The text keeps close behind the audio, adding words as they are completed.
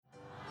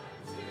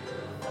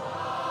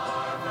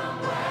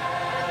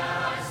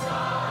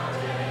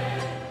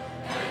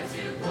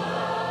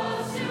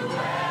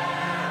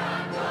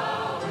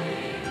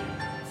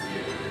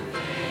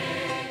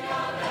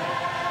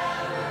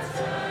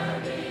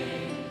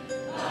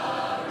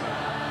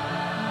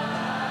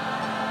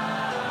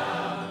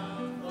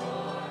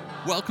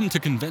Welcome to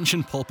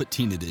Convention Pulpit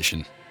Teen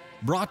Edition,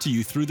 brought to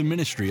you through the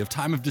ministry of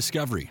Time of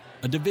Discovery,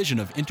 a division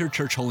of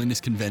Interchurch Holiness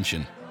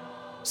Convention.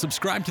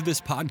 Subscribe to this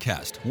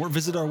podcast or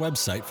visit our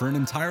website for an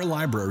entire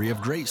library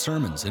of great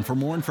sermons and for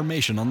more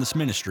information on this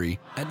ministry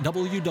at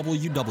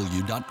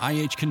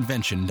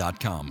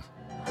www.ihconvention.com.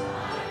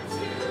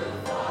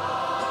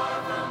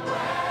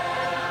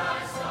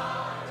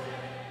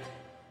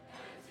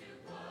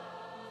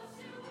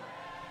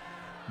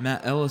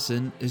 Matt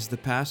Ellison is the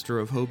pastor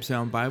of Hope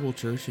Sound Bible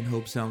Church in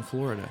Hope Sound,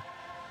 Florida.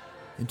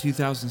 In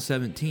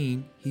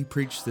 2017, he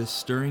preached this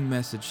stirring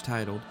message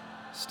titled,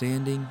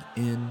 Standing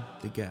in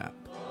the Gap.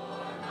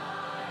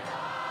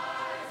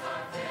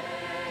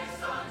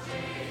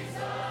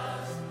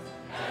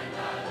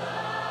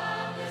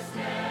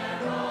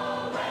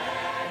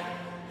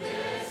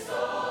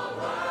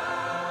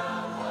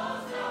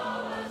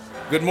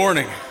 Good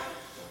morning.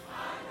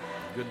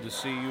 Good to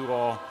see you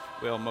all.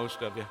 Well,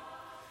 most of you.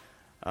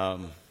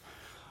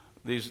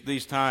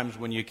 These times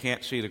when you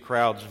can't see the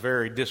crowd's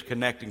very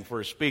disconnecting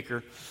for a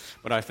speaker,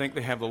 but I think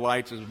they have the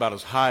lights about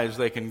as high as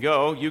they can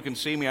go. You can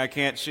see me, I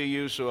can't see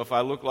you, so if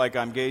I look like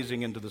I'm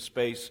gazing into the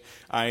space,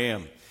 I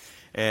am.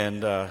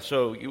 And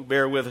so you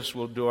bear with us.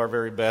 We'll do our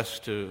very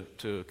best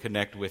to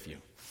connect with you.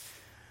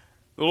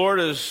 The Lord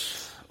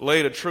has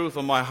laid a truth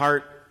on my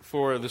heart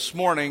for this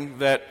morning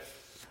that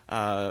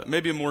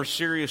maybe a more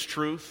serious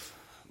truth,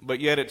 but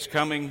yet it's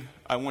coming,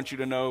 I want you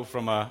to know,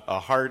 from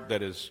a heart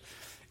that is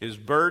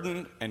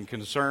burdened and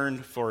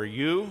concerned for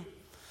you,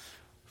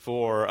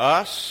 for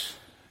us,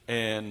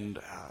 and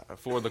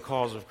for the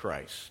cause of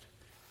Christ.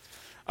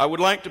 I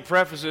would like to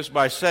preface this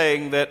by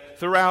saying that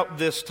throughout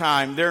this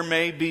time there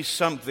may be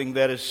something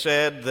that is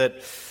said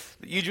that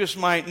you just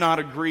might not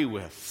agree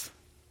with.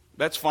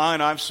 That's fine.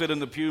 I've sat in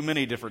the pew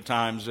many different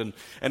times and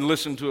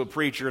listened to a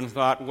preacher and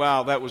thought,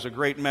 wow, that was a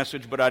great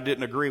message, but I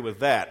didn't agree with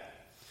that.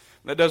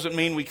 That doesn't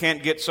mean we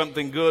can't get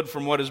something good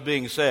from what is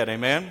being said.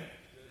 Amen?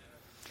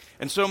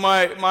 And so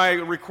my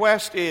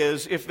request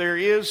is, if there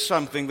is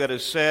something that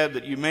is said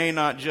that you may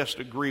not just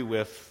agree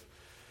with,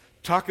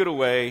 tuck it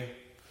away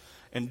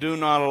and do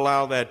not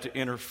allow that to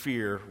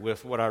interfere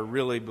with what I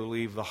really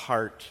believe the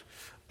heart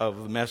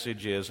of the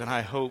message is. And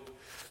I hope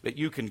that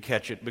you can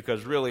catch it,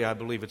 because really I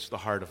believe it's the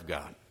heart of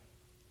God.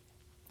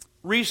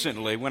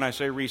 Recently, when I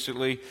say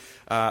recently,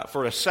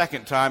 for a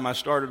second time, I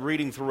started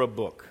reading through a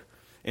book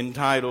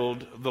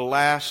entitled The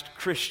Last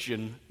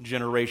Christian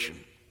Generation,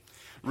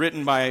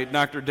 written by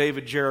Dr.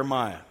 David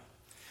Jeremiah.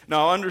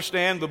 Now,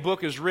 understand the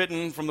book is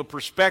written from the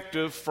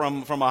perspective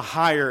from a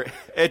higher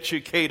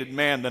educated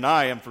man than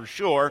I am, for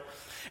sure,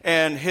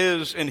 and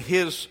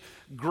his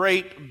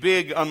great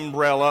big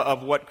umbrella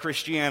of what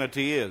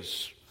Christianity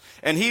is.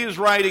 And he is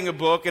writing a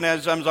book, and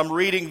as I'm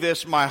reading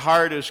this, my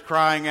heart is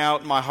crying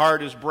out, my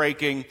heart is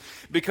breaking,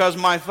 because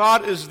my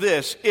thought is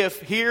this: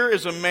 if here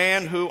is a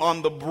man who,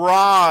 on the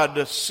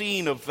broad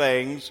scene of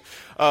things,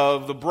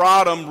 of the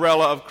broad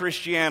umbrella of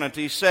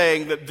Christianity,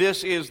 saying that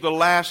this is the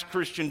last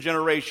Christian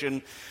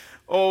generation,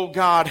 oh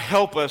God,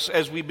 help us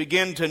as we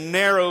begin to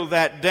narrow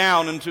that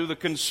down into the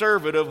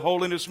conservative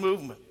holiness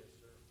movement.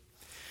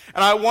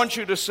 And I want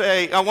you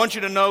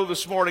to know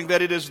this morning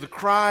that it is the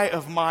cry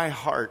of my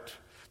heart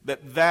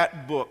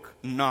that book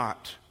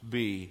not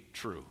be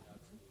true.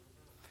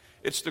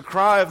 It's the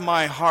cry of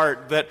my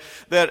heart that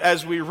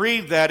as we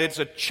read that, it's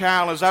a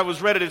challenge. As I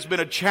was read it, it's been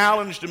a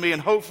challenge to me,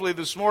 and hopefully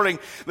this morning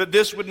that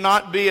this would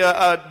not be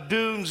a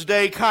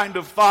doomsday kind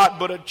of thought,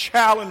 but a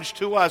challenge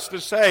to us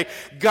to say,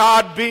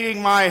 God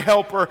being my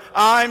helper,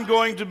 I'm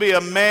going to be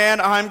a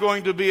man, I'm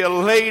going to be a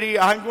lady,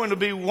 I'm going to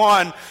be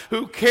one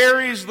who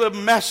carries the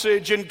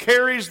message and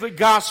carries the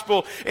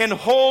gospel and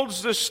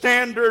holds the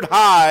standard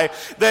high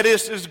that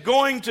is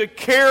going to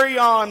carry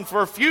on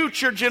for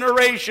future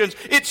generations.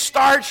 It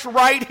starts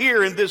right here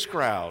in this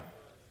crowd.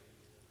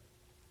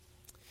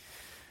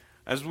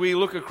 As we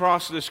look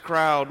across this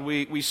crowd,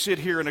 we sit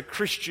here in a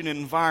Christian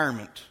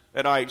environment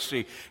at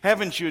IHC.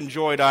 Haven't you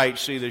enjoyed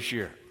IHC this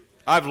year?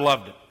 I've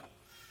loved it.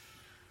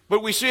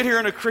 But we sit here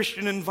in a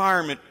Christian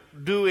environment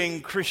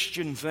doing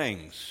Christian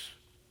things.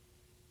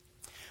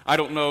 I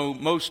don't know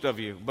most of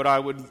you, but I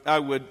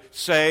would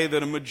say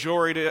that a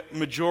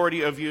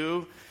majority of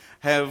you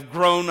have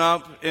grown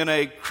up in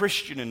a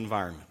Christian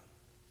environment.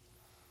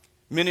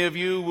 Many of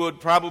you would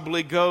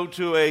probably go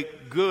to a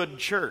good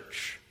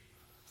church.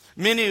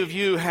 Many of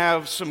you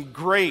have some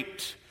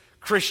great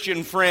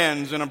Christian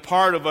friends and a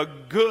part of a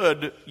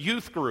good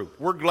youth group.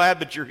 We're glad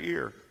that you're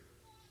here.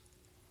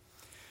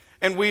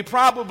 And we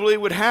probably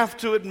would have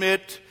to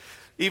admit,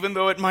 even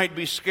though it might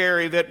be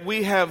scary, that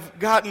we have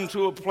gotten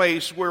to a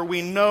place where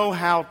we know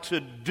how to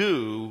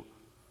do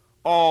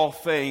all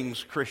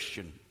things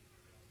Christian.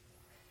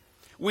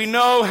 We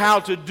know how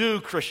to do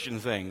Christian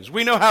things.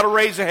 We know how to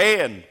raise a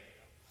hand.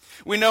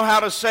 We know how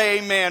to say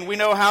amen. We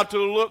know how to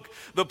look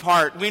the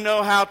part. We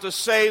know how to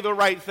say the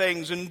right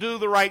things and do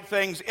the right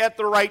things at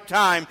the right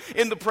time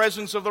in the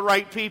presence of the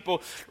right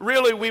people.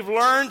 Really, we've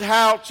learned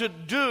how to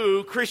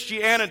do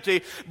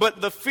Christianity,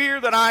 but the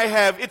fear that I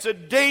have, it's a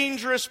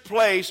dangerous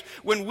place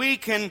when we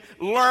can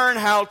learn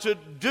how to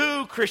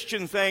do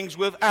Christian things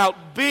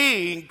without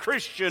being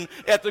Christian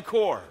at the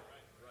core.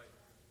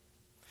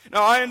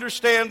 Now, I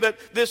understand that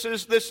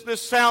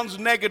this sounds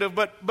negative,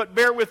 but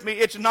bear with me,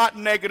 it's not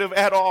negative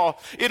at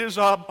all. It is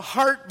a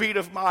heartbeat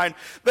of mine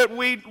that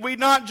we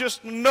not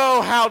just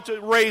know how to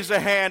raise a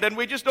hand, and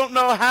we just don't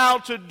know how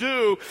to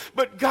do,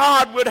 but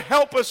God would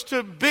help us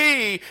to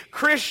be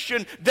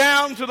Christian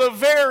down to the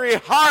very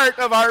heart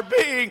of our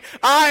being.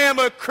 I am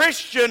a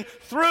Christian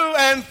through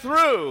and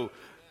through.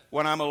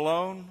 When I'm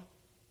alone,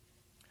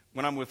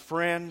 when I'm with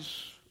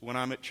friends, when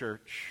I'm at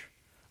church,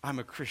 I'm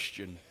a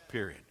Christian,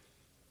 period.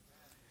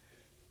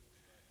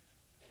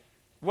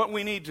 What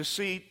we need to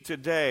see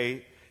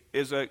today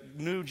is a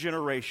new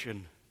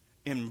generation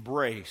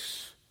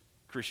embrace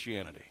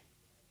Christianity.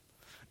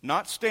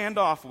 Not stand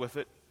off with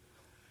it,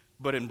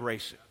 but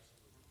embrace it.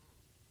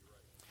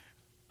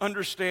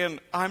 Understand,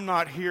 I'm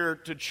not here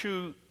to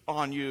chew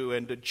on you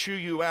and to chew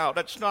you out.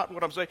 That's not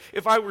what I'm saying.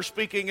 If I were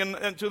speaking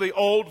to the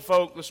old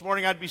folk this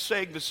morning, I'd be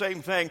saying the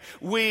same thing.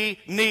 We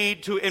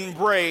need to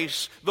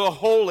embrace the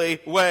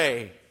holy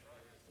way.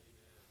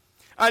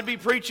 I'd be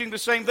preaching the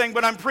same thing,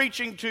 but I'm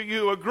preaching to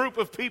you, a group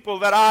of people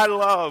that I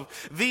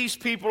love. These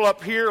people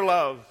up here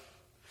love.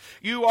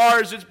 You are,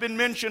 as it's been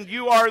mentioned,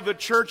 you are the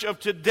church of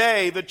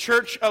today, the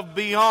church of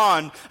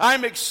beyond.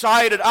 I'm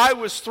excited. I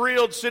was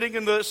thrilled sitting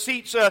in the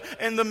seats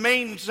in the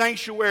main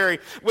sanctuary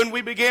when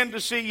we began to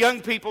see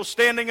young people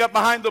standing up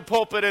behind the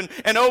pulpit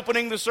and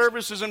opening the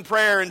services in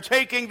prayer and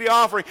taking the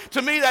offering.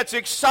 To me, that's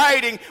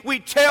exciting. We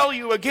tell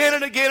you again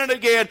and again and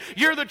again,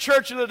 you're the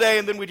church of the day,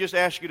 and then we just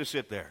ask you to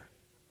sit there.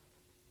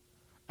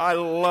 I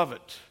love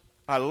it.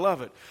 I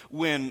love it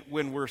when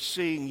we're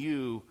seeing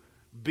you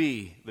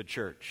be the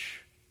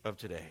church of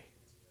today.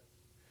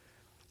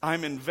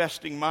 I'm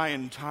investing my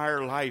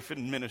entire life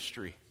in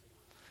ministry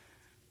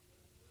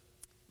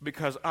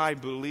because I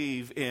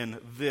believe in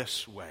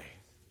this way.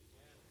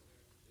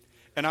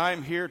 And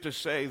I'm here to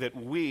say that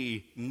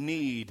we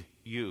need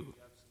you.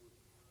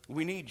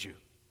 We need you.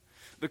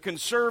 The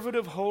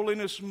conservative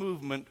holiness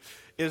movement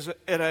is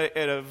at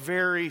a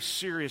very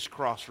serious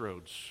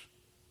crossroads.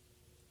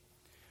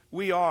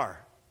 We are.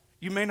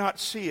 You may not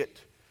see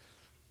it,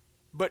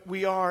 but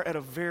we are at a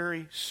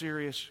very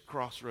serious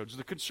crossroads.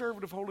 The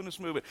conservative holiness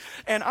movement.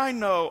 And I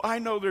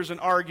know there's an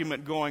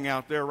argument going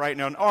out there right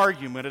now, an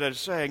argument that is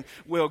saying,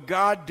 well,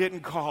 God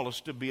didn't call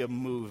us to be a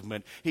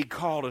movement. He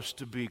called us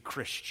to be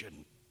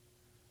Christian.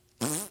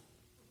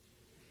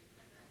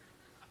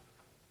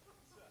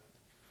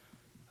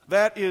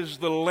 That is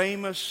the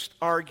lamest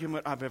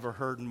argument I've ever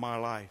heard in my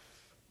life.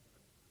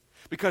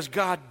 Because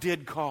God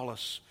did call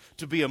us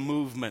to be a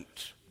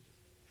movement.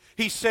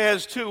 He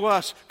says to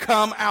us,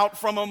 come out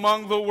from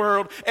among the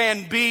world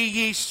and be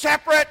ye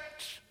separate.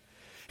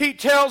 He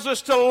tells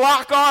us to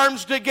lock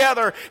arms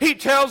together. He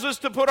tells us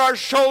to put our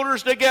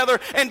shoulders together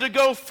and to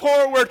go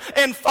forward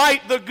and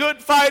fight the good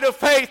fight of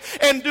faith.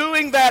 And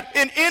doing that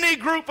in any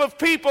group of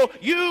people,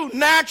 you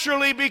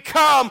naturally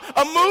become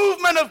a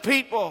movement of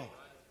people.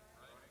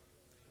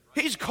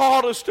 He's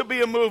called us to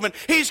be a movement.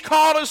 He's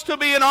called us to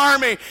be an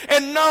army.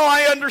 And no,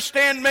 I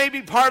understand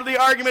maybe part of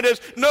the argument is,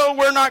 no,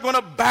 we're not going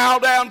to bow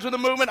down to the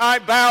movement. I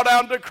bow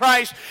down to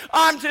Christ.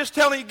 I'm just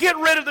telling you, get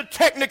rid of the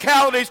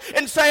technicalities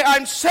and say,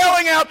 I'm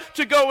selling out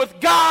to go with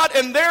God,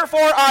 and therefore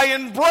I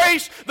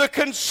embrace the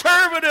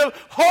conservative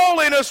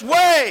holiness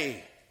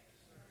way.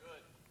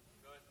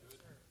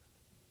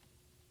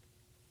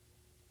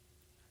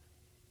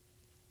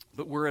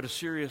 But we're at a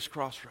serious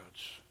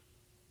crossroads.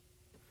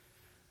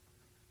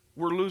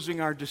 We're losing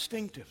our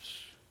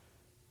distinctives.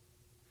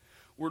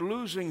 We're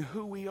losing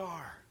who we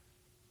are.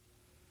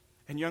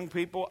 And young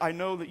people, I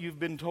know that you've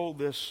been told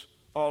this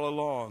all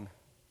along.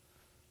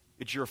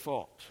 It's your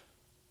fault.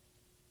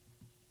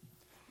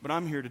 But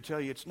I'm here to tell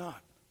you it's not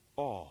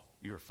all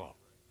your fault.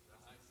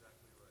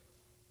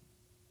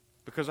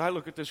 Because I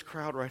look at this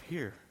crowd right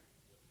here,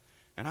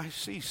 and I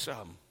see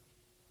some,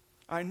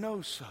 I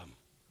know some,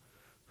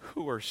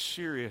 who are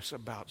serious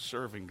about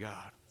serving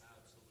God.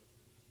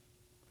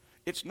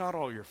 It's not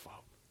all your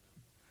fault.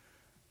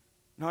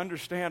 Now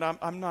understand,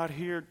 I'm not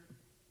here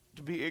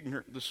to be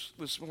ignorant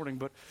this morning,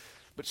 but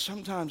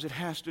sometimes it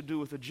has to do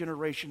with a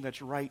generation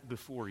that's right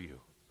before you.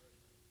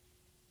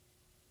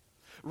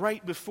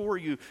 Right before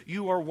you,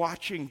 you are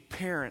watching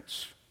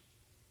parents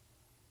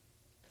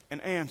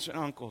and aunts and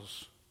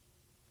uncles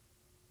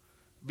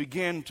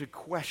begin to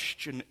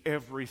question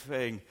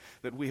everything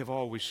that we have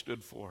always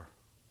stood for.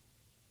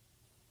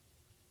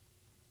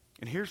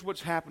 And here's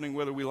what's happening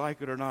whether we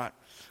like it or not.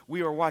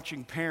 We are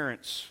watching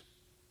parents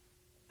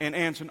and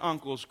aunts and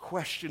uncles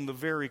question the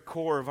very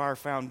core of our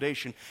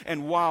foundation.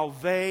 And while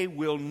they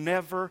will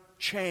never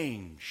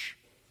change,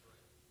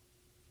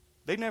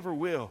 they never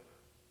will.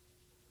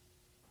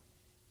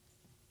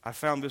 I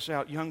found this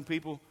out. Young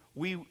people,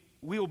 we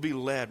we'll be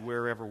led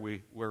wherever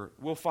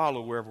we'll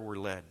follow wherever we're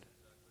led.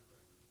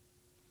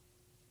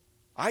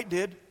 I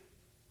did.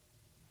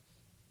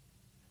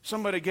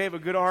 Somebody gave a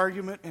good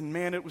argument, and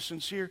man, it was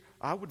sincere,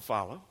 I would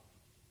follow.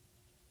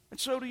 And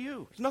so do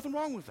you. There's nothing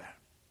wrong with that.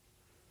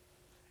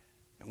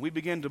 And we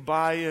begin to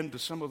buy into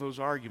some of those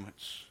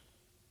arguments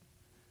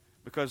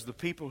because the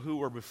people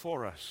who are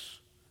before us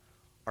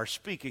are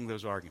speaking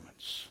those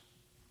arguments.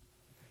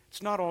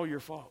 It's not all your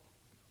fault.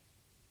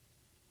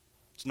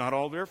 It's not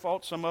all their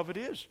fault. Some of it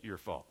is your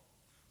fault.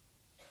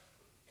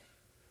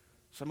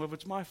 Some of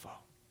it's my fault.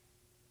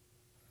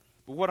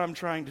 But what I'm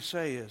trying to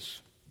say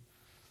is,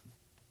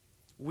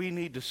 we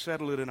need to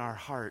settle it in our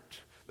heart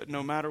that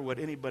no matter what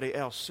anybody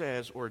else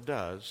says or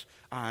does,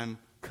 I'm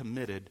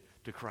committed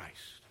to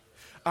Christ.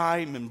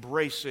 I'm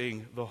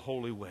embracing the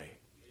holy way.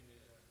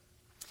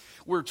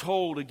 We're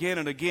told again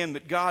and again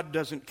that God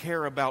doesn't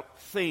care about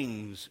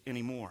things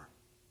anymore.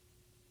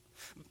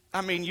 I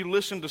mean, you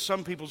listen to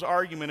some people's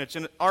arguments,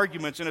 and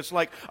it's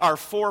like our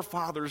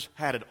forefathers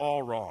had it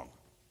all wrong.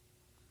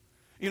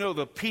 You know,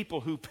 the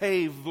people who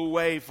paved the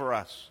way for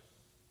us.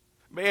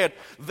 Man,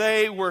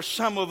 they were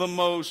some of the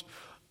most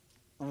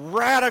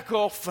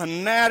radical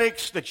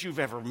fanatics that you've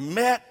ever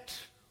met.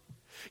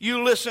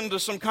 You listen to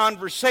some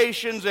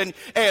conversations and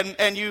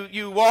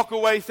you walk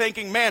away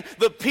thinking, man,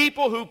 the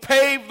people who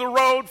paved the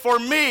road for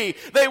me,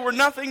 they were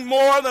nothing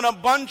more than a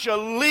bunch of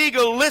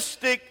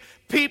legalistic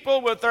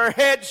people with their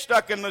heads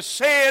stuck in the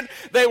sand.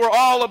 They were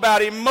all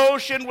about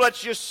emotion.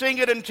 Let's just sing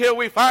it until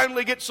we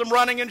finally get some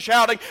running and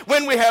shouting.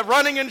 When we have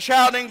running and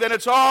shouting, then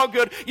it's all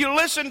good. You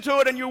listen to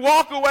it and you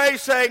walk away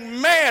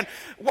saying, man,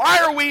 why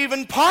are we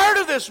even part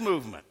of this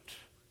movement?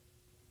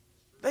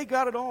 They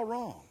got it all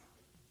wrong.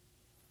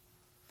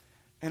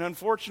 And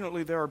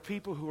unfortunately, there are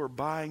people who are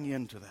buying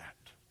into that,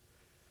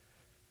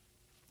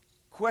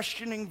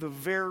 questioning the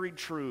very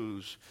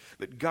truths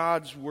that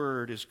God's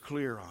Word is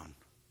clear on,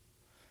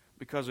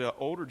 because the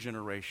older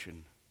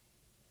generation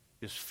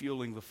is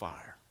fueling the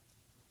fire.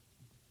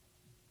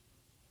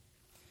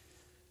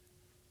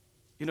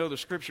 You know, the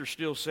Scripture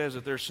still says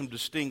that there's some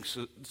distinctions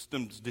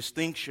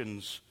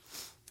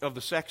of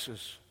the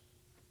sexes.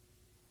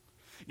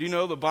 Do you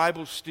know the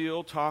Bible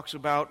still talks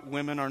about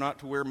women are not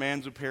to wear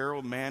man's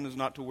apparel, man is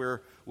not to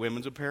wear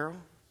women's apparel?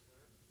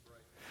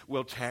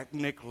 Well,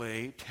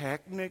 technically,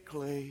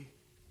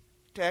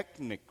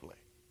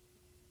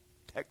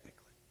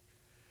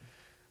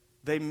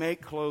 they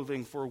make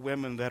clothing for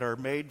women that are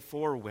made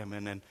for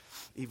women, and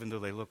even though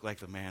they look like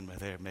the man, but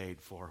they're made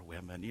for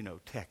women, you know,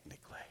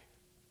 technically.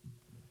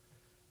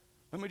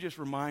 Let me just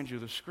remind you,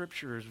 the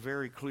Scripture is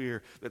very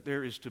clear that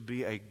there is to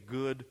be a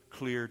good,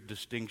 clear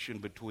distinction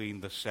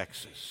between the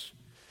sexes.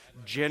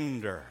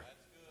 Gender.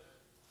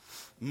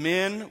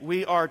 Men,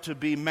 we are to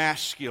be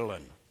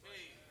masculine.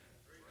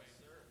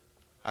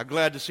 I'm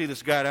glad to see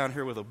this guy down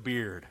here with a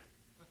beard.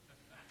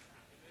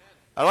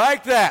 I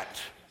like that.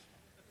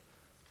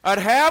 I'd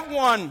have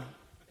one,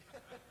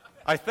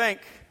 I think.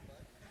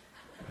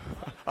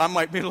 I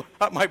might be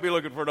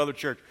looking for another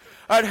church.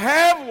 I'd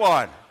have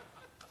one.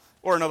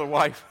 Or another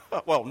wife.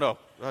 Well, no.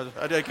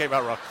 That came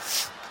out wrong.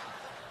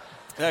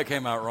 That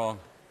came out wrong.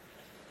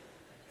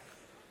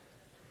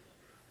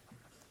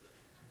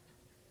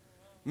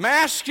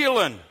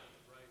 Masculine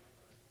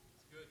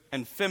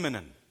and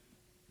feminine.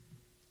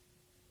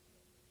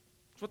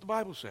 That's what the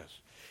Bible says.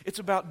 It's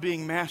about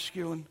being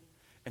masculine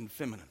and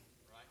feminine.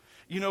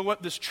 You know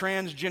what this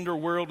transgender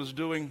world is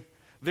doing?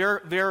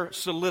 They're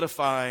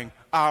solidifying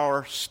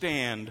our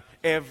stand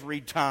every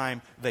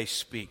time they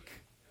speak.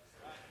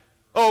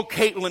 Oh,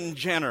 Caitlyn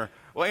Jenner.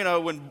 Well, you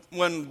know,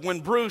 when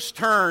Bruce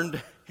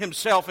turned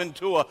himself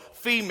into a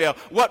female,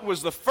 what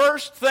was the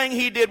first thing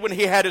he did when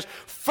he had his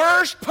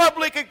first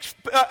public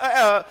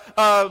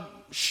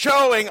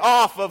showing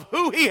off of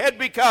who he had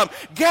become?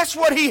 Guess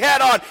what he had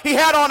on? He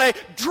had on a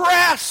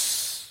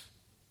dress.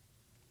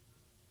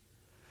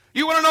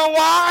 You want to know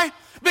why?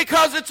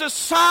 Because it's a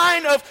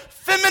sign of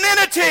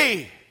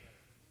femininity.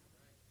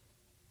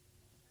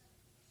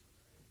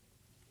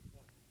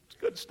 It's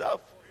good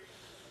stuff.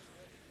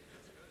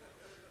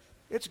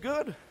 It's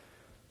good.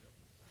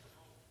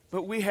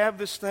 But we have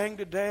this thing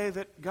today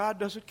that God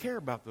doesn't care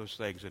about those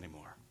things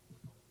anymore.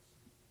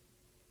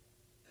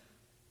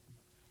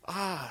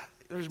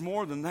 There's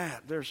more than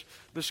that.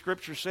 The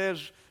Scripture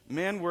says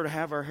men were to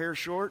have our hair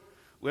short,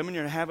 women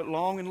are to have it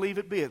long and leave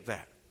it be at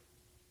that.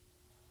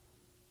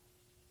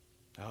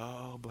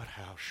 Oh, but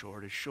how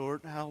short is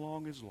short and how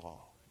long is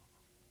long?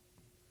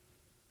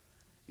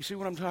 You see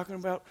what I'm talking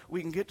about?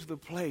 We can get to the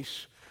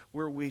place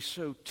where we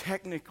so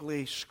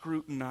technically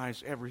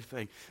scrutinize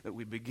everything that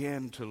we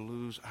begin to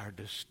lose our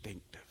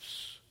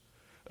distinctives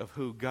of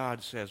who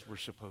God says we're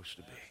supposed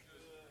to be.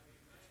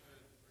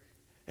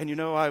 And you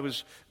know, I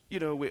was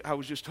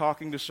just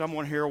talking to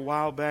someone here a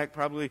while back,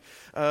 probably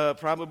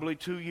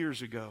 2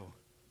 years ago,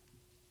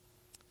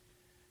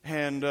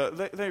 and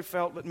they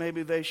felt that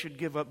maybe they should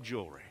give up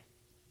jewelry.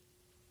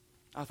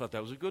 I thought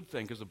that was a good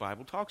thing because the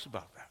Bible talks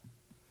about that.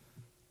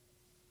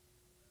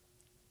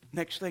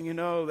 Next thing you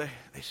know, they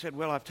said,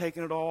 well, I've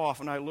taken it all off.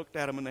 And I looked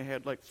at them and they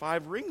had like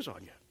 5 rings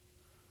on you.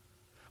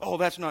 Oh,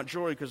 that's not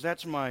jewelry because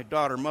that's my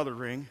daughter-mother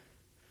ring.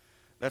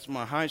 That's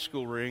my high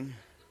school ring.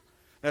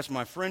 That's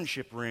my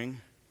friendship ring.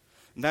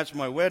 And that's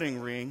my wedding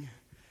ring.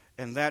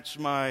 And that's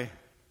my... You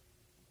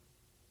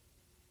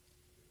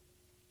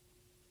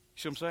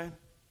see what I'm saying?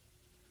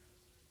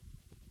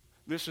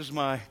 This is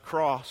my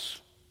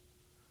cross.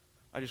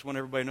 I just want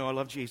everybody to know I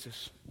love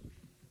Jesus.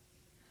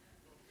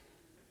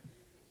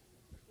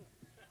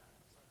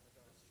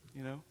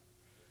 You know?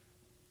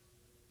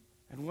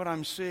 And what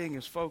I'm seeing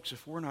is, folks,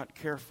 if we're not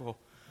careful,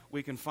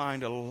 we can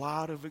find a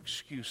lot of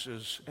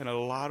excuses and a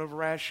lot of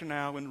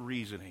rationale and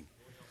reasoning.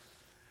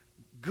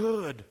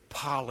 Good,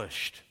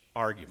 polished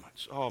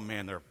arguments. Oh,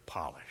 man, they're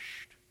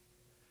polished.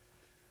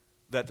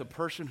 That the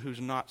person who's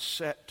not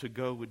set to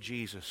go with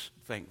Jesus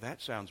think, that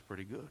sounds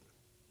pretty good.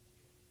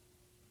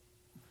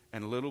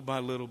 And little by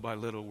little by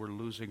little, we're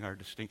losing our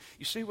distinct.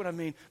 You see what I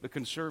mean? The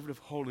conservative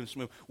holiness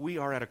movement. We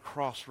are at a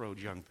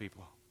crossroads, young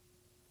people.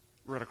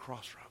 We're at a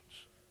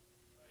crossroads.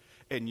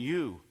 And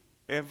you,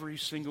 every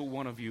single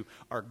one of you,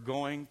 are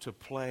going to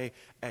play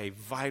a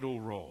vital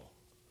role.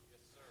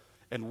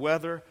 And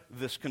whether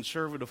this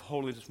conservative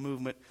holiness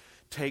movement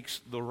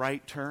takes the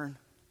right turn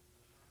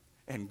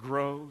and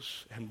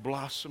grows and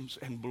blossoms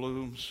and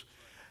blooms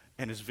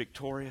and is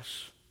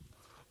victorious,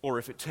 or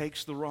if it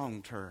takes the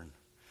wrong turn,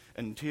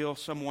 until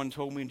someone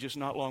told me just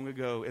not long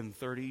ago, in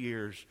 30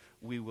 years,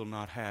 we will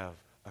not have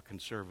a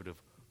conservative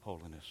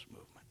holiness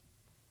movement.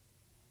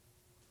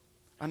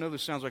 I know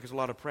this sounds like it's a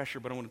lot of pressure,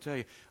 but I want to tell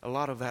you, a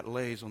lot of that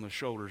lays on the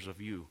shoulders of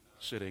you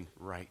sitting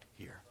right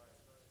here.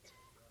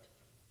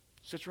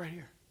 Sits right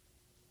here.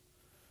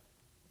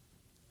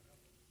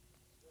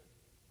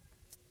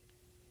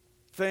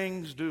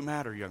 Things do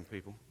matter, young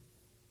people.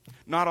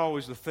 Not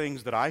always the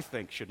things that I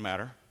think should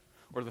matter,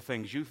 or the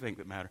things you think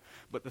that matter,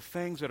 but the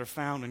things that are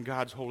found in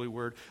God's holy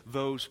word,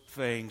 those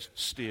things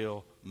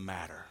still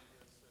matter.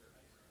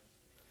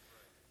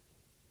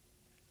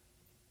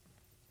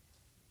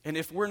 And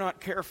if we're not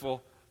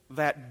careful,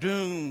 that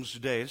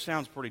doomsday, it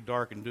sounds pretty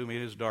dark and doomy,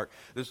 it is dark,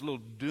 this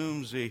little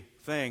doomsday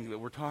thing that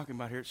we're talking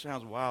about here, it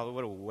sounds, wow,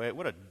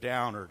 what a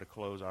downer to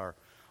close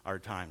our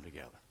time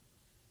together.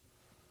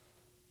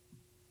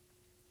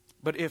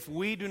 But if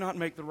we do not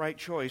make the right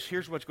choice,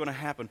 here's what's going to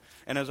happen.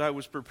 And as I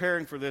was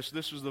preparing for this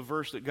was the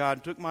verse that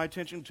God took my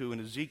attention to in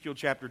Ezekiel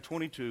chapter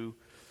 22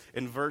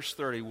 in verse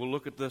 30. We'll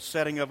look at the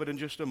setting of it in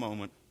just a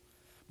moment.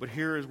 But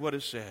here is what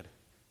is said.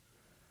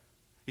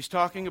 He's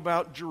talking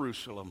about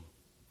Jerusalem.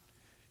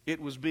 It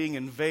was being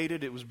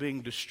invaded. It was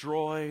being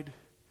destroyed.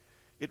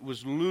 It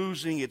was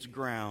losing its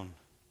ground.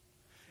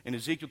 In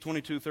Ezekiel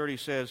 22:30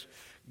 says,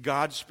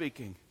 God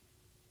speaking,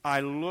 I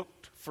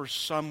looked for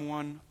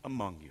someone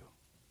among you.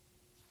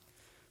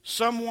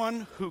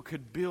 Someone who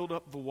could build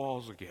up the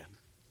walls again.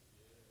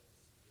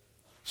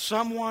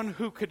 Someone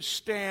who could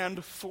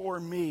stand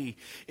for me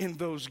in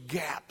those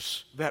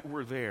gaps that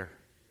were there.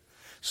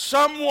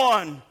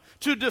 Someone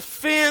to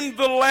defend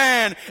the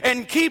land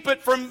and keep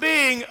it from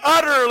being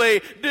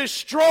utterly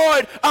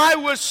destroyed. I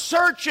was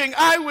searching,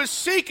 I was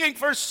seeking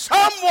for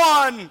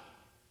someone.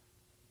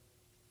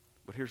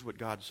 But here's what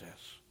God says.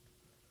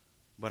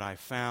 But I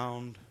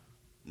found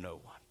no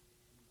one.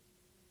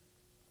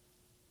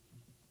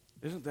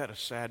 Isn't that a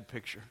sad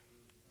picture?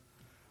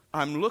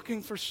 I'm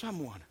looking for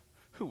someone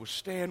who will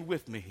stand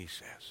with me, he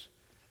says.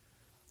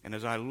 And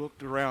as I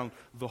looked around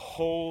the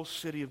whole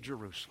city of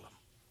Jerusalem,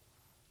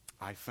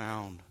 I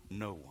found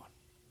no one.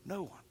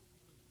 No one.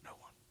 No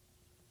one.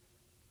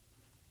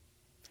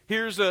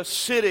 Here's a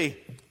city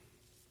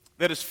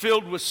that is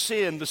filled with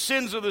sin. The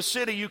sins of the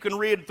city you can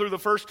read through the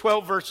first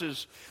 12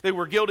 verses. They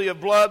were guilty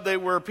of blood. They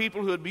were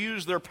people who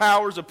abused their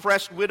powers,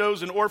 oppressed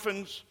widows and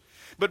orphans.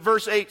 But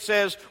verse 8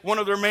 says one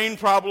of their main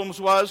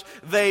problems was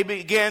they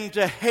began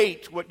to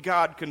hate what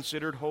God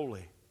considered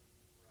holy.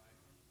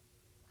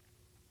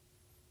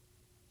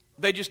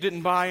 They just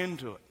didn't buy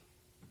into it.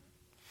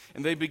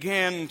 And they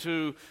began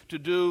to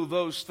do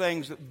those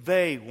things that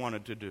they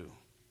wanted to do.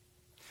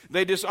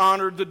 They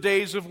dishonored the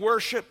days of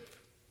worship.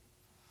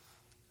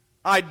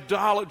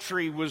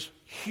 Idolatry was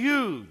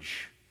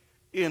huge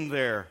in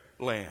their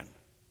land.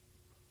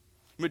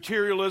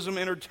 Materialism,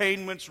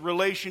 entertainments,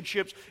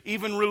 relationships,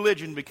 even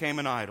religion became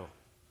an idol.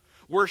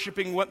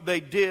 Worshiping what they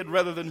did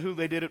rather than who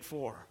they did it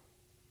for.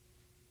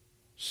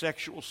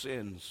 Sexual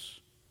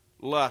sins,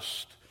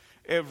 lust,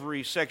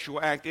 every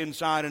sexual act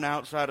inside and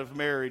outside of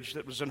marriage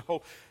that was in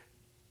hope,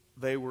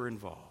 they were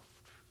involved.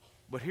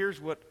 But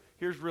here's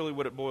really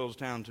what it boils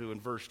down to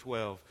in verse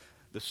 12.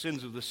 The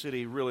sins of the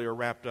city really are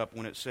wrapped up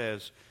when it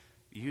says,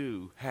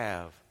 you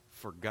have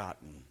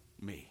forgotten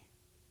me.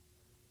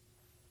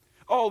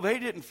 Oh, they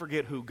didn't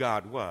forget who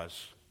God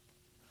was.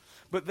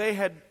 But they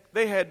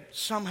had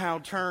somehow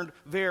turned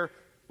their,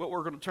 what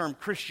we're going to term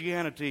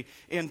Christianity,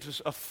 into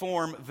a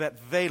form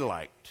that they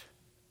liked.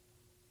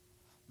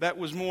 That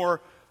was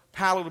more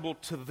palatable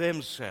to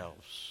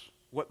themselves.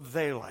 What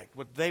they liked,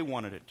 what they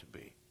wanted it to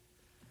be.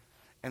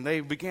 And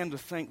they began to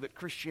think that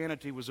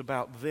Christianity was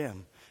about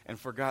them and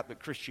forgot that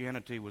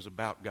Christianity was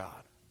about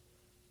God.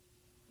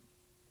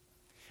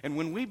 And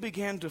when we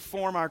begin to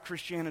form our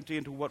Christianity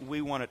into what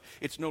we want it,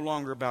 it's no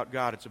longer about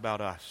God, it's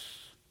about us.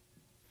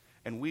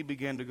 And we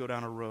begin to go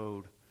down a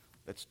road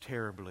that's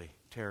terribly,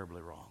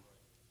 terribly wrong.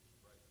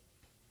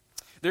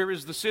 There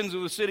is the sins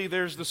of the city.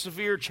 There's the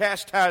severe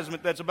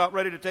chastisement that's about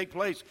ready to take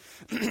place.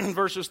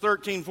 Verses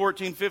 13,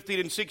 14, 15,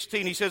 and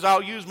 16, he says,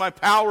 I'll use my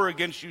power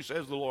against you,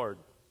 says the Lord.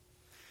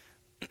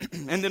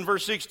 And then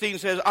verse 16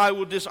 says, I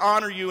will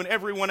dishonor you, and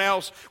everyone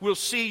else will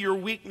see your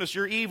weakness,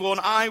 your evil, and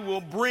I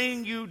will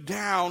bring you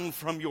down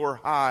from your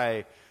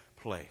high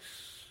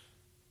place.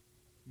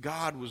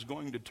 God was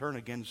going to turn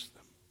against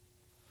them.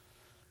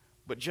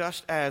 But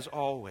just as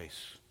always,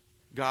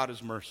 God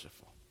is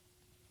merciful,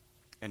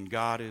 and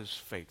God is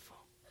faithful.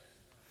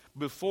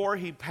 Before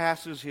he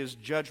passes his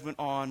judgment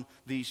on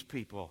these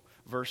people,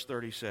 verse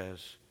 30 says,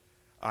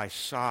 I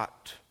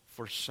sought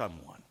for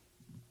someone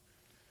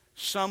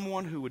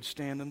who would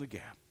stand in the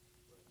gap.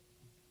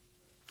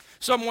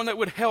 Someone that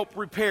would help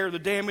repair the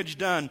damage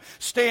done.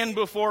 Stand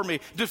before me.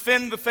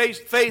 Defend the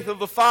faith of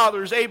the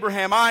fathers,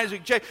 Abraham,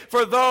 Isaac, Jacob.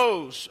 For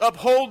those,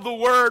 uphold the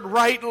word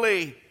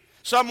rightly.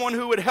 Someone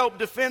who would help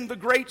defend the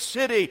great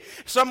city.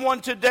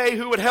 Someone today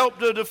who would help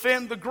to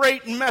defend the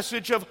great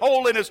message of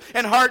holiness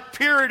and heart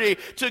purity.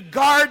 To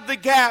guard the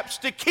gaps,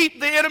 to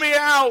keep the enemy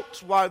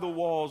out while the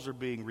walls are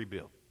being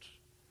rebuilt.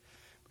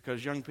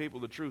 Because young people,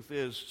 the truth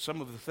is,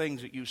 some of the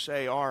things that you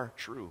say are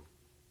true.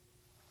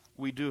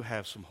 We do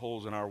have some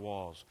holes in our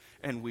walls,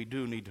 and we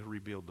do need to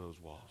rebuild those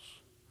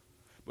walls.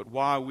 But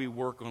while we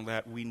work on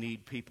that, we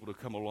need people to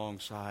come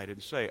alongside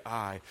and say,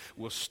 I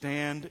will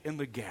stand in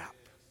the gap,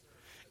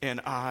 and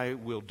I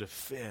will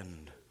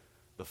defend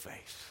the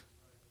faith.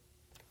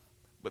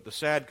 But the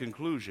sad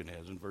conclusion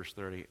is, in verse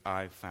 30,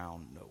 I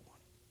found no one.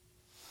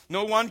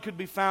 No one could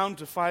be found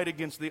to fight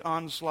against the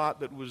onslaught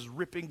that was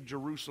ripping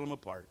Jerusalem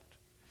apart.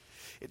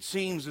 It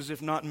seems as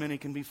if not many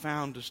can be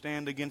found to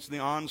stand against the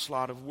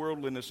onslaught of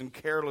worldliness and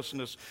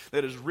carelessness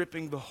that is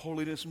ripping the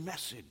holiness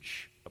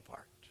message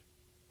apart.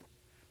 You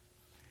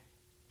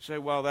say,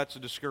 well, that's a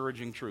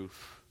discouraging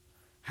truth.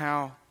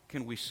 How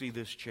can we see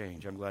this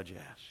change? I'm glad you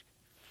asked.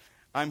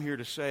 I'm here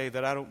to say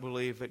that I don't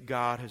believe that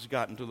God has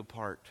gotten to the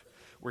part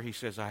where he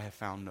says, I have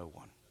found no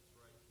one.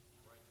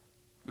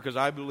 Because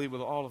I believe with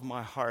all of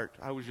my heart,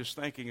 I was just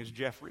thinking as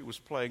Jeffrey was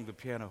playing the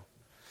piano,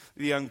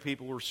 the young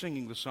people were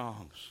singing the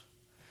songs,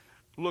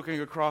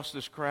 looking across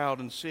this crowd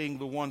and seeing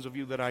the ones of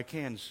you that I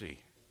can see.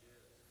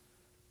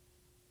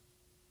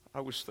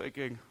 I was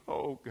thinking,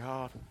 oh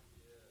God,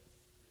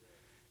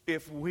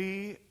 if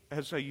we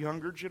as a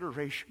younger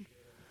generation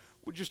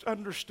would just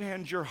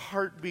understand your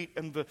heartbeat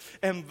and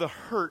the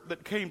hurt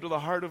that came to the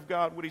heart of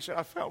God when he said,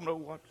 I found no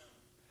one.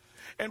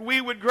 And we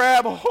would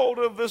grab a hold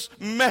of this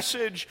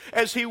message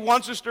as he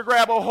wants us to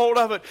grab a hold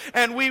of it.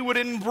 And we would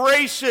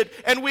embrace it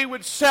and we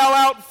would sell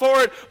out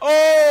for it.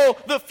 Oh,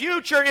 the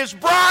future is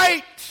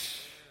bright.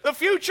 The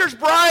future's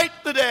bright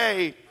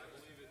today.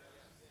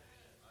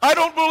 I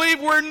don't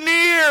believe we're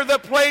near the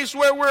place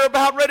where we're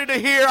about ready to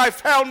hear, I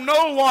found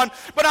no one.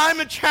 But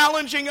I'm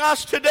challenging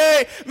us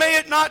today. May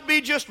it not be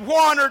just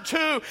one or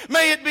two.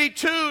 May it be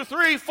 200,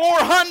 300,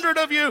 400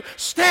 of you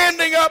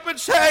standing up and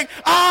saying,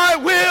 I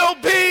will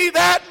be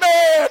that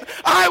man.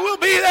 I will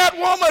be that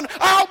woman.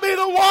 I'll be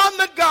the one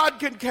that God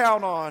can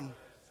count on.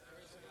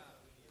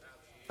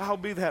 I'll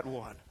be that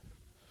one.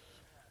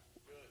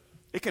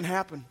 It can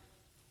happen.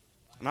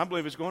 And I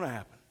believe it's going to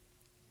happen.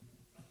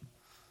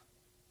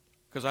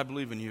 Because I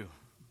believe in you.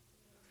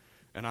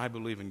 And I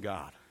believe in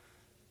God.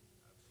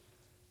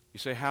 You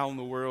say, how in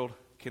the world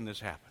can this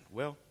happen?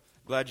 Well,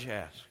 glad you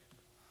asked.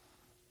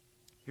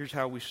 Here's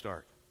how we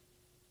start.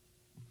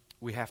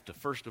 We have to,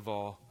 first of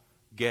all,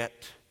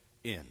 get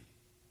in.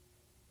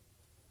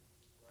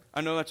 I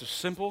know that's a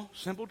simple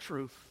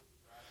truth,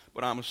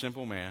 but I'm a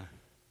simple man.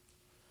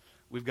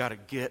 We've got to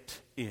get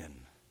in.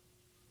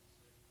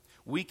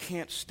 We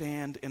can't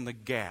stand in the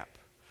gap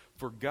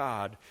for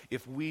God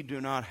if we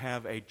do not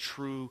have a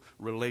true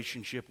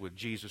relationship with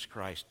Jesus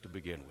Christ to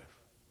begin with.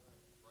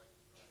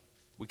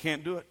 We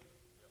can't do it.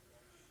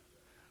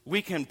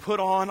 We can put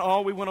on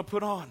all we want to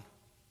put on.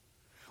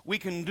 We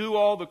can do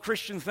all the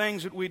Christian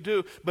things that we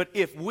do, but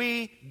if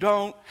we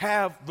don't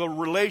have the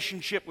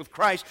relationship with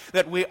Christ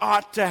that we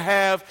ought to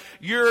have,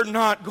 you're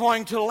not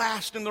going to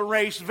last in the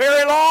race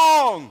very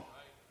long.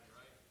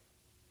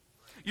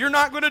 You're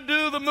not going to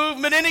do the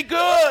movement any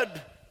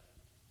good.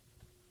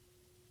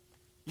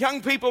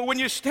 Young people, when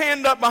you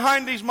stand up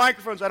behind these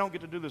microphones, I don't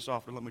get to do this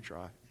often. Let me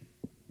try.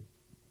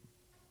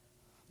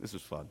 This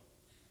is fun.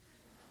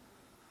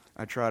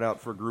 I tried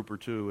out for a group or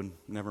two and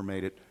never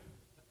made it.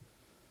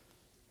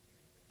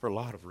 For a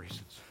lot of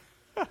reasons.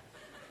 A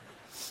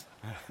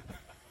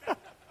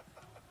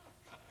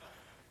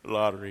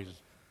lot of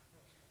reasons.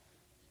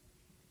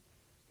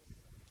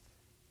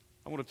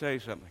 I want to tell you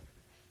something.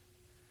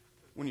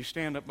 When you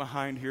stand up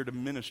behind here to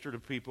minister to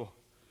people,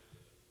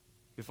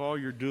 if all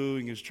you're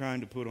doing is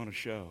trying to put on a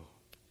show,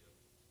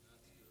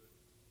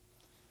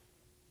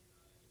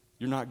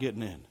 you're not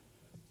getting in.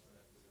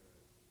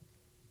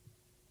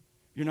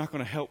 You're not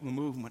going to help the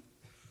movement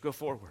go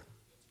forward.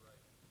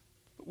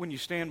 But when you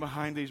stand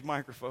behind these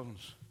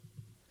microphones,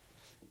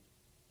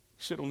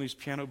 sit on these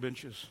piano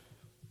benches,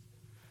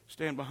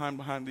 stand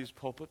behind these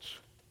pulpits,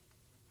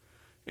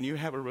 and you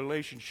have a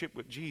relationship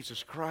with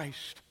Jesus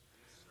Christ,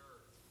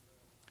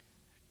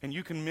 and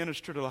you can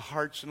minister to the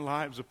hearts and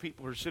lives of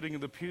people who are sitting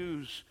in the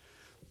pews,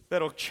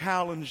 that'll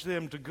challenge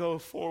them to go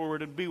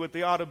forward and be what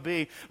they ought to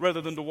be, rather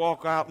than to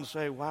walk out and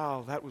say,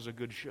 wow, that was a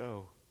good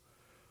show.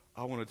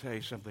 I want to tell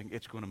you something,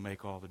 it's going to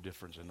make all the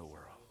difference in the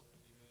world.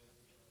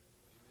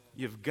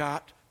 You've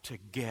got to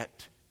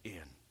get in.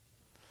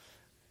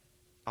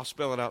 I'll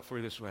spell it out for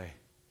you this way.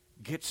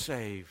 Get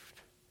saved,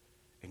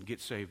 and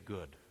get saved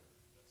good.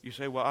 You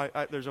say, well,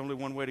 there's only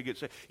one way to get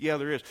saved. Yeah,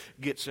 there is.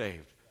 Get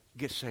saved.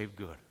 Get saved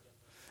good.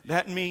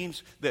 That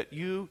means that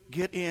you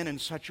get in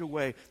such a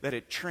way that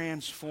it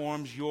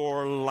transforms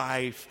your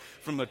life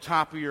from the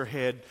top of your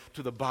head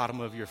to the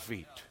bottom of your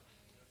feet.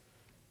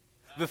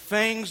 The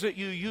things that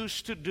you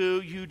used to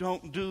do, you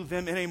don't do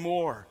them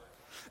anymore.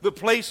 The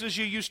places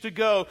you used to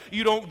go,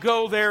 you don't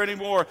go there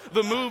anymore.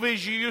 The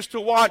movies you used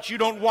to watch, you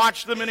don't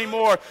watch them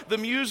anymore. The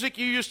music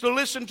you used to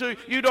listen to,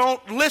 you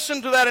don't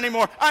listen to that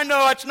anymore. I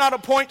know it's not a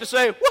point to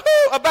say,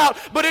 woohoo, about,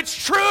 but it's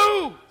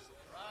true.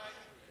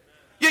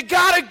 You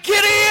got to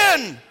get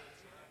in.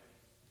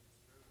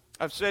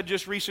 I've said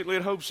just recently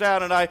at Hope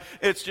Sound, and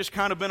it's just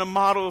kind of been a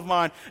motto of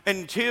mine,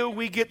 until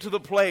we get to the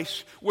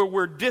place where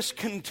we're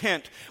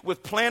discontent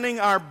with planting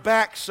our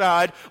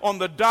backside on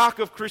the dock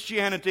of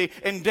Christianity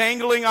and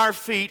dangling our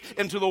feet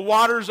into the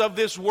waters of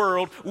this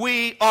world,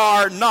 we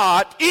are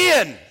not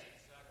in.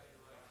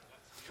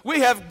 We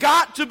have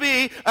got to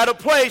be at a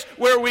place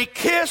where we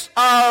kiss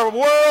our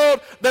world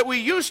that we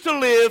used to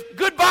live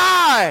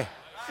goodbye,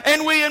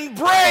 and we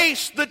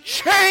embrace the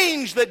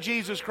change that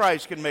Jesus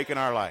Christ can make in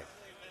our life.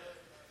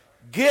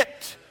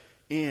 Get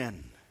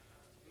in.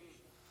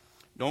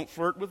 Don't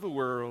flirt with the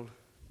world.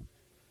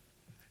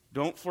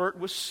 Don't flirt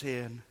with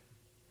sin.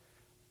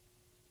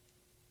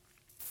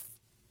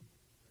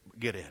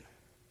 Get in.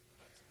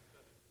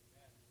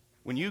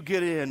 When you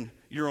get in,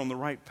 you're on the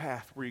right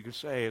path where you can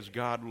say, as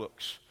God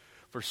looks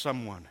for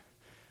someone,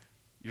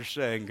 you're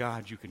saying,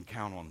 God, you can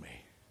count on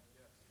me.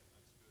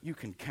 You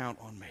can count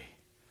on me.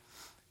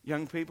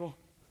 Young people,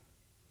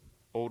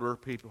 older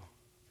people,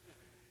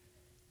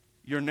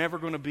 you're never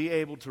going to be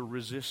able to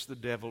resist the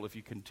devil if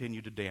you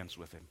continue to dance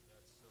with him.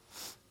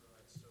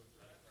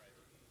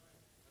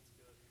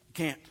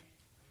 Can't.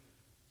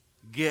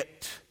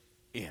 Get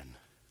in.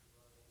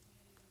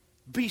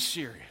 Be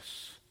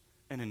serious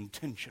and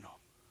intentional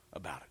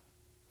about it.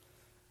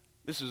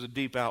 This is a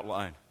deep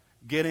outline.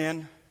 Get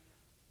in,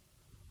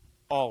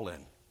 all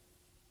in.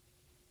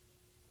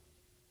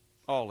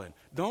 All in.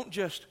 Don't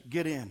just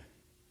get in,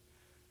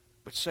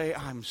 but say,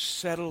 I'm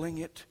settling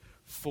it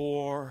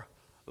for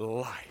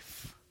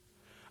life.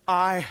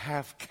 I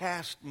have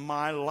cast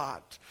my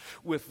lot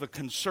with the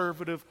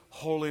conservative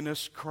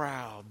holiness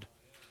crowd.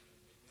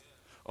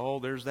 Oh,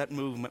 there's that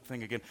movement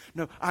thing again.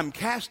 No, I'm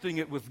casting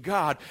it with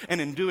God, and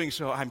in doing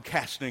so, I'm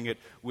casting it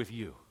with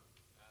you.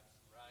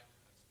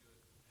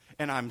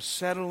 And I'm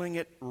settling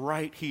it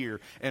right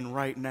here and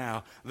right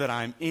now that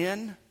I'm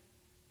in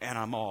and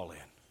I'm all in.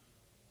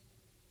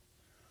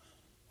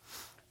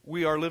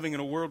 We are living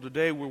in a world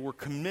today where we're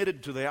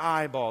committed to the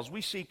eyeballs.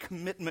 We see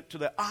commitment to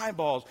the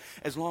eyeballs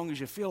as long as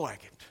you feel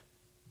like it.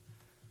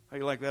 How do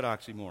you like that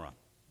oxymoron?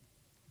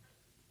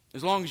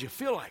 As long as you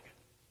feel like it.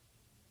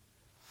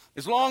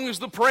 As long as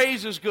the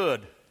praise is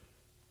good.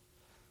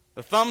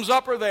 The thumbs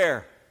up are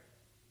there.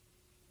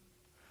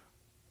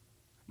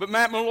 But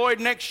Matt Malloy,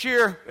 next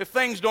year, if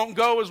things don't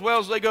go as well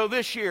as they go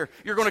this year,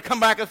 you're going to come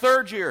back a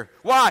third year.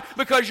 Why?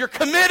 Because you're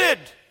committed.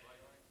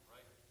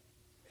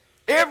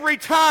 Every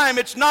time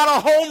it's not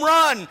a home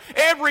run.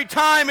 Every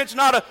time it's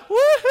not a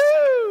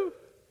woohoo.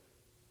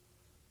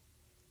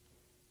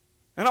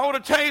 And I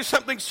want to tell you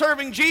something,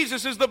 serving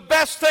Jesus is the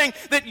best thing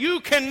that you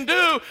can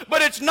do,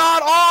 but it's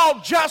not all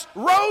just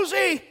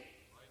rosy.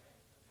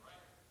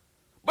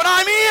 But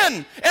I'm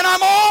in, and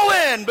I'm all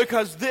in,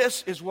 because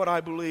this is what I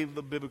believe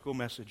the biblical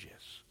message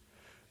is.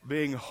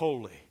 Being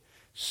holy,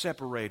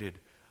 separated,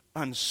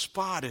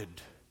 unspotted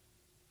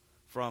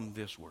from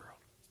this world.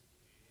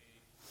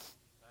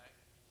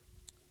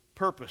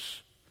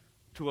 Purpose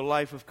to a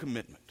life of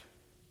commitment.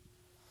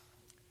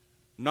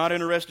 Not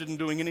interested in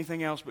doing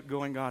anything else but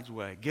going God's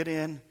way. Get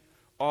in,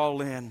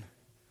 all in,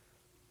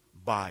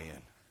 buy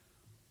in.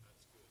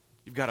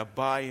 You've got to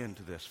buy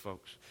into this,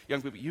 folks.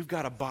 Young people, you've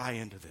got to buy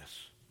into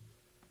this.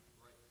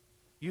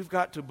 You've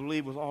got to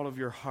believe with all of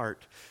your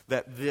heart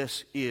that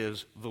this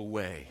is the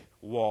way.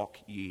 Walk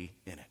ye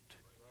in it.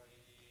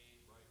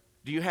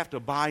 Do you have to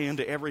buy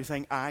into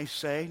everything I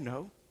say?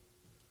 No.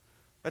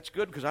 That's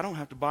good, because I don't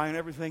have to buy in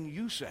everything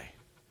you say.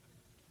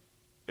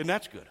 And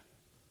that's good.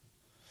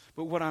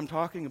 But what I'm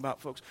talking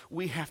about, folks,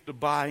 we have to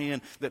buy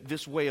in that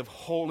this way of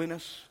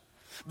holiness,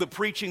 the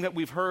preaching that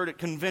we've heard at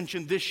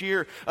convention this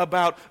year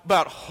about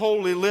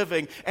holy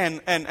living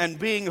and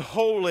being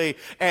holy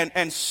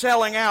and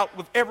selling out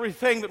with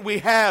everything that we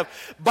have,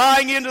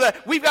 buying into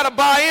that. We've got to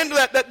buy into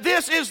that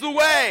this is the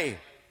way.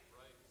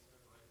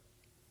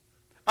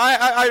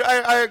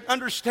 I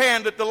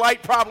understand that the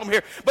light problem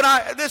here,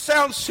 but this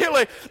sounds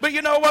silly, but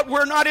you know what?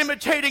 We're not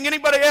imitating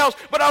anybody else,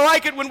 but I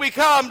like it when we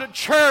come to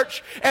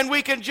church and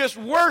we can just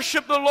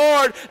worship the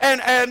Lord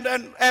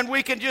and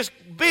we can just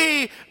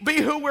be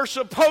who we're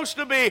supposed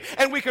to be,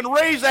 and we can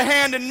raise a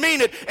hand and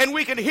mean it, and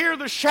we can hear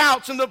the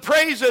shouts and the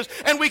praises,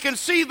 and we can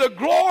see the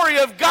glory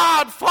of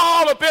God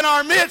fall up in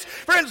our midst.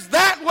 Friends,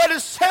 that's what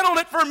has settled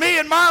it for me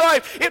in my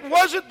life. It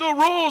wasn't the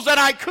rules that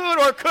I could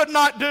or could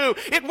not do.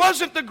 It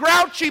wasn't the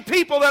grouchy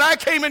people that I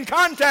came in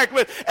contact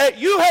with.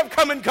 You have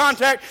come in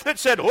contact that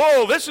said,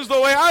 oh, this is the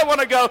way I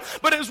want to go.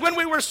 But it was when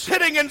we were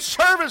sitting in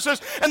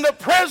services and the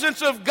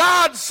presence of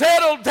God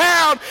settled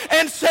down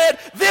and said,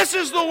 this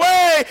is the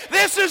way,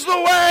 this is the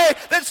way,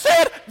 that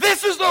said,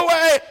 this is the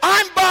way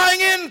I'm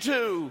buying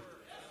into.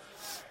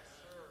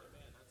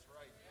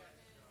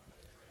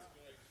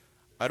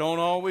 I don't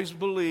always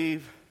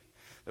believe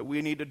that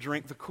we need to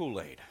drink the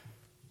Kool-Aid.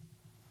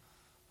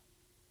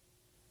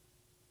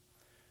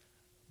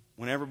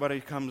 When everybody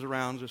comes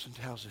around us and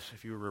tells us,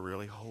 if you were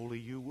really holy,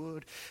 you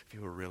would. If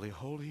you were really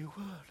holy, you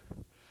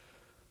would.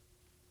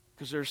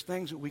 Because there's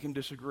things that we can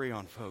disagree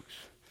on, folks.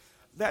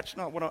 That's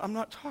not what I'm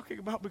not talking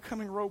about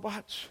becoming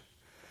robots.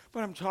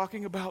 But I'm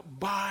talking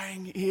about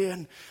buying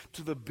in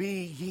to the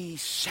be ye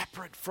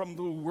separate from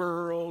the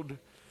world.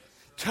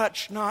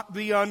 Touch not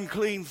the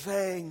unclean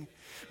thing.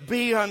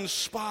 Be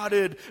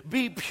unspotted.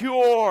 Be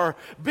pure.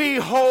 Be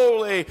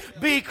holy.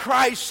 Be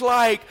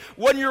Christ-like.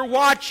 When you're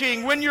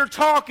watching, when you're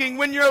talking,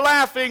 when you're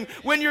laughing,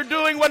 when you're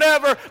doing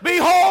whatever, be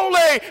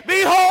holy.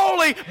 Be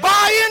holy.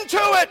 Buy into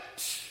it.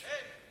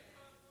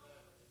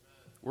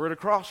 We're at a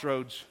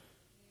crossroads,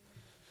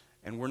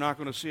 and we're not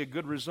going to see a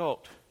good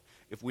result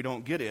if we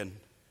don't get in.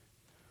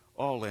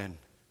 All in,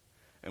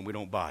 and we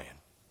don't buy in.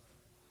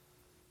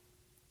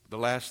 The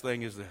last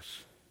thing is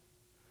this.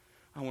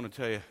 I want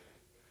to tell you,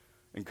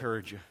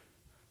 encourage you,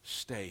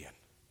 stay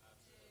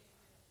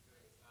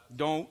in.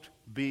 Don't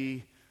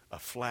be a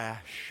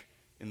flash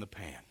in the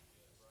pan.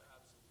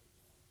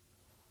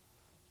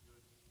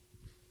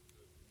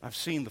 I've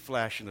seen the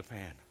flash in the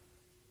pan.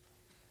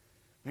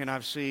 Man,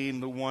 I've seen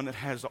the one that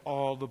has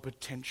all the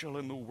potential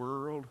in the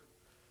world.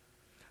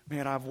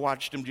 Man, I've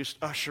watched him just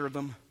usher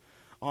them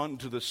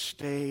onto the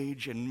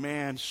stage, and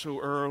man,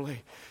 so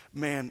early,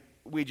 man,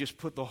 we just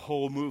put the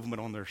whole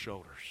movement on their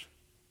shoulders.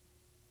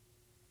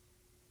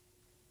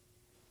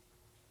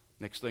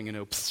 Next thing you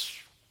know,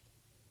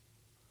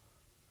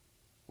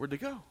 where'd they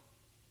go?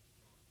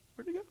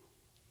 Where'd they go?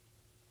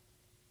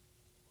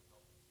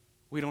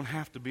 We don't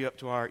have to be up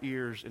to our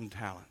ears in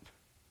talent.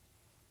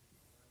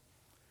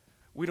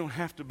 We don't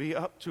have to be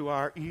up to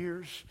our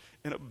ears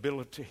in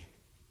ability.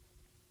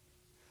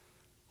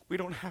 We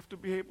don't have to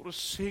be able to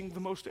sing the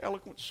most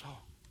eloquent song.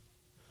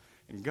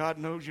 And God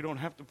knows you don't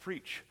have to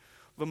preach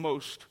the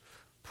most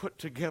put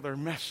together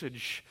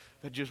message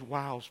that just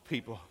wows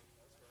people.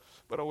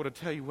 But I want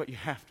to tell you what you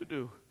have to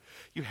do.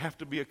 You have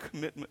to be a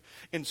commitment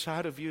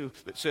inside of you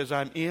that says,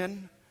 I'm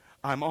in,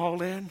 I'm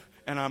all in,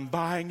 and I'm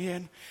buying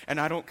in, and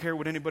I don't care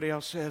what anybody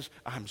else says,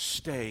 I'm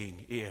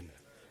staying in.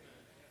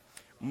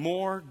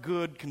 More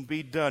good can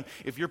be done.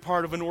 If you're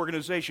part of an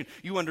organization,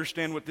 you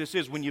understand what this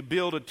is. When you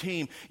build a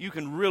team, you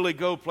can really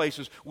go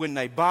places when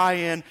they buy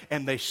in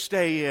and they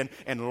stay in,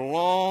 and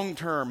long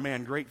term,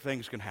 man, great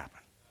things can happen.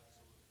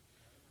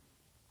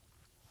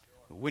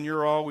 When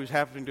you're always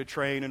having to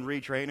train and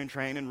retrain and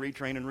train and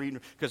retrain and retrain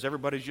because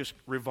everybody's just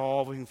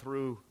revolving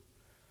through,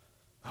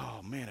 oh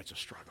man, it's a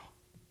struggle.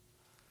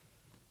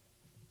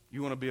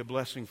 You want to be a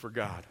blessing for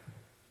God.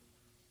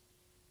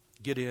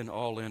 Get in,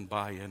 all in,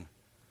 buy in,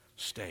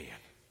 stay in.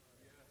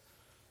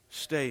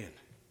 Stay in.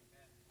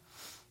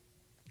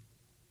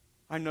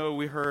 I know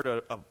we heard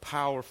a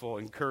powerful,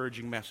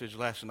 encouraging message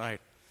last night,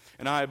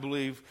 and I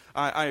believe,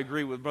 I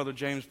agree with Brother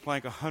James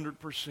Plank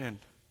 100%.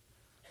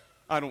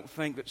 I don't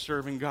think that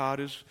serving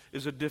God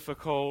is a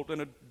difficult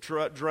and a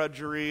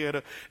drudgery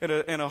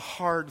and a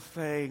hard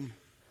thing.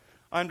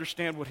 I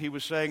understand what he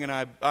was saying, and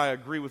I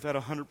agree with that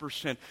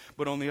 100%.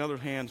 But on the other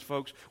hand,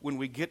 folks, when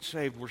we get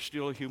saved, we're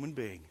still a human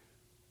being.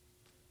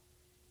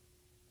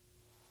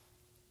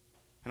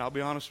 And I'll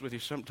be honest with you,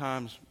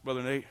 sometimes,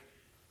 Brother Nate,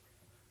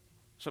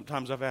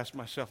 sometimes I've asked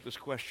myself this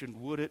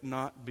question, would it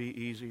not be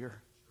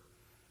easier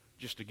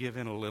just to give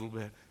in a little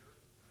bit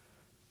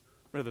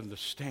rather than to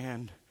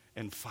stand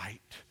and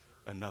fight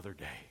another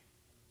day?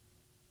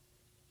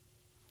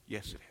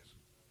 Yes, it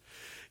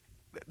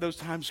is. Those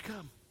times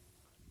come.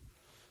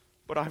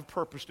 But I've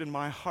purposed in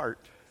my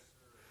heart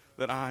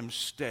that I'm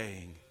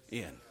staying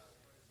in.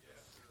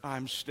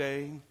 I'm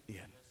staying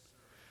in.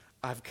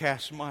 I've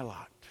cast my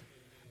lot.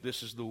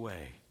 This is the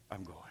way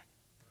I'm going.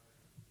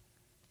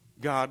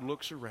 God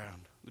looks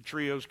around. The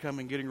trio's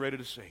coming, getting ready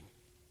to sing.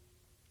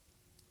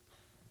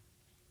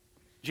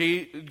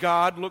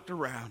 God looked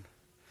around,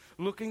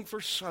 looking for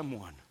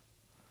someone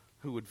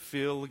who would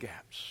fill the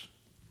gaps,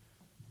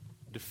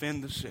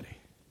 defend the city.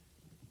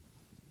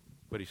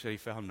 But he said he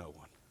found no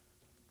one.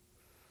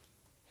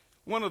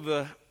 One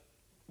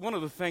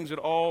of the things that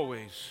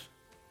always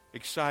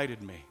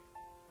excited me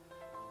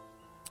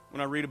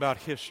when I read about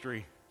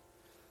history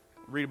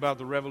read about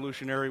the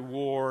Revolutionary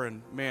War,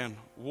 and man,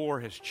 war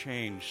has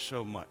changed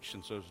so much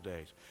since those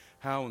days.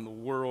 How in the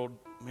world,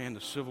 man,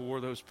 the Civil War,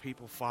 those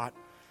people fought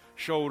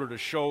shoulder to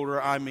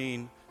shoulder. I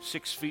mean,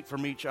 6 feet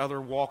from each other,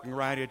 walking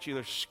right at you.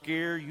 They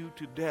scare you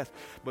to death.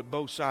 But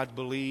both sides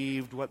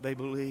believed what they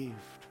believed.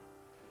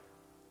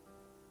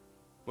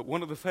 But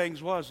one of the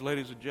things was,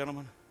 ladies and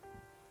gentlemen,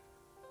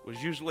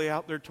 was usually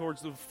out there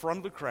towards the front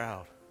of the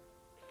crowd.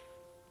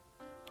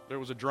 There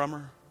was a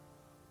drummer,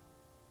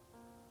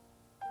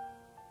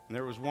 and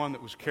there was one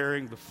that was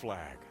carrying the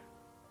flag.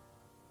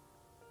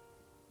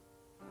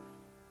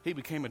 He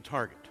became a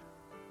target.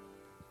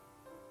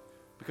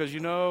 Because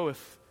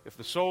if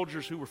the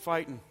soldiers who were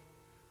fighting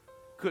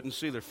couldn't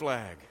see their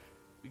flag,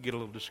 you'd get a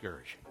little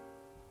discouraged.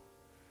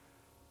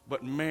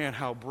 But man,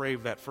 how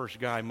brave that first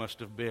guy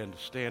must have been to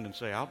stand and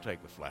say, I'll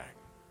take the flag.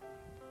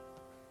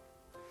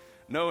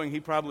 Knowing he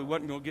probably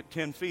wasn't going to get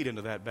 10 feet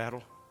into that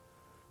battle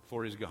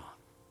before he's gone.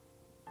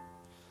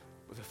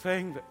 But the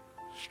thing that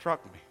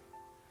struck me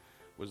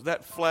was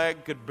that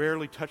flag could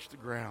barely touch the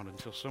ground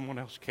until someone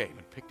else came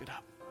and picked it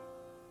up.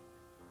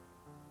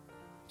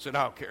 Said,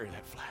 I'll carry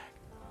that flag.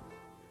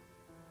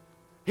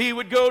 He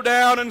would go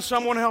down and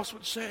someone else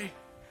would say,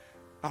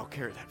 I'll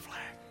carry that flag.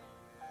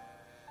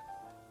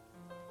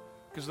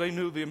 Because they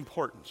knew the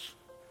importance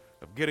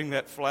of getting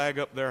that flag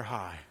up there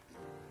high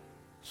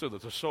so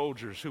that the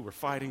soldiers who were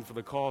fighting for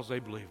the cause they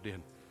believed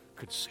in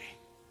could see.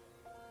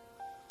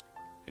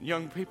 And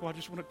young people, I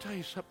just want to tell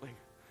you something.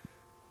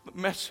 The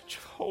message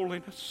of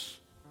holiness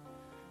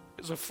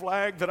is a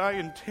flag that I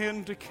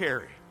intend to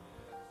carry.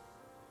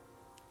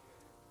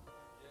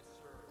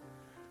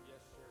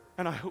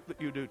 And I hope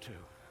that you do too.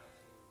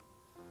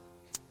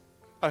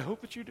 I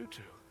hope that you do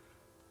too.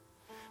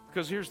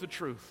 Because here's the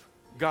truth.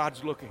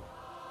 God's looking.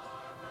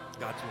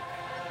 God's looking.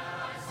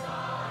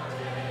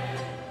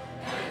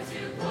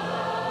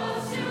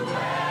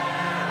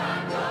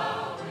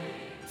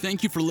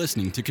 Thank you for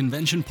listening to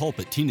Convention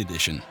Pulpit Teen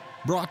Edition,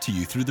 brought to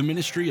you through the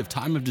ministry of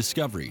Time of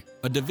Discovery,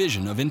 a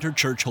division of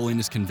Interchurch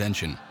Holiness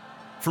Convention.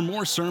 For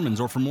more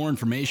sermons or for more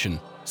information,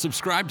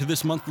 subscribe to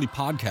this monthly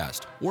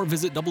podcast or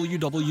visit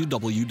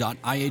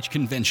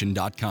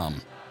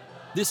www.ihconvention.com.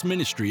 This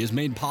ministry is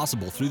made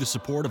possible through the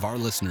support of our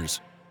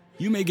listeners.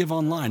 You may give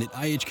online at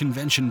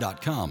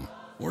ihconvention.com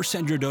or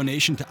send your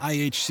donation to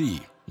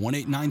IHC,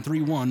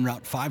 18931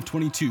 Route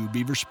 522,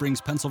 Beaver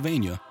Springs,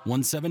 Pennsylvania,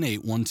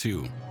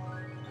 17812.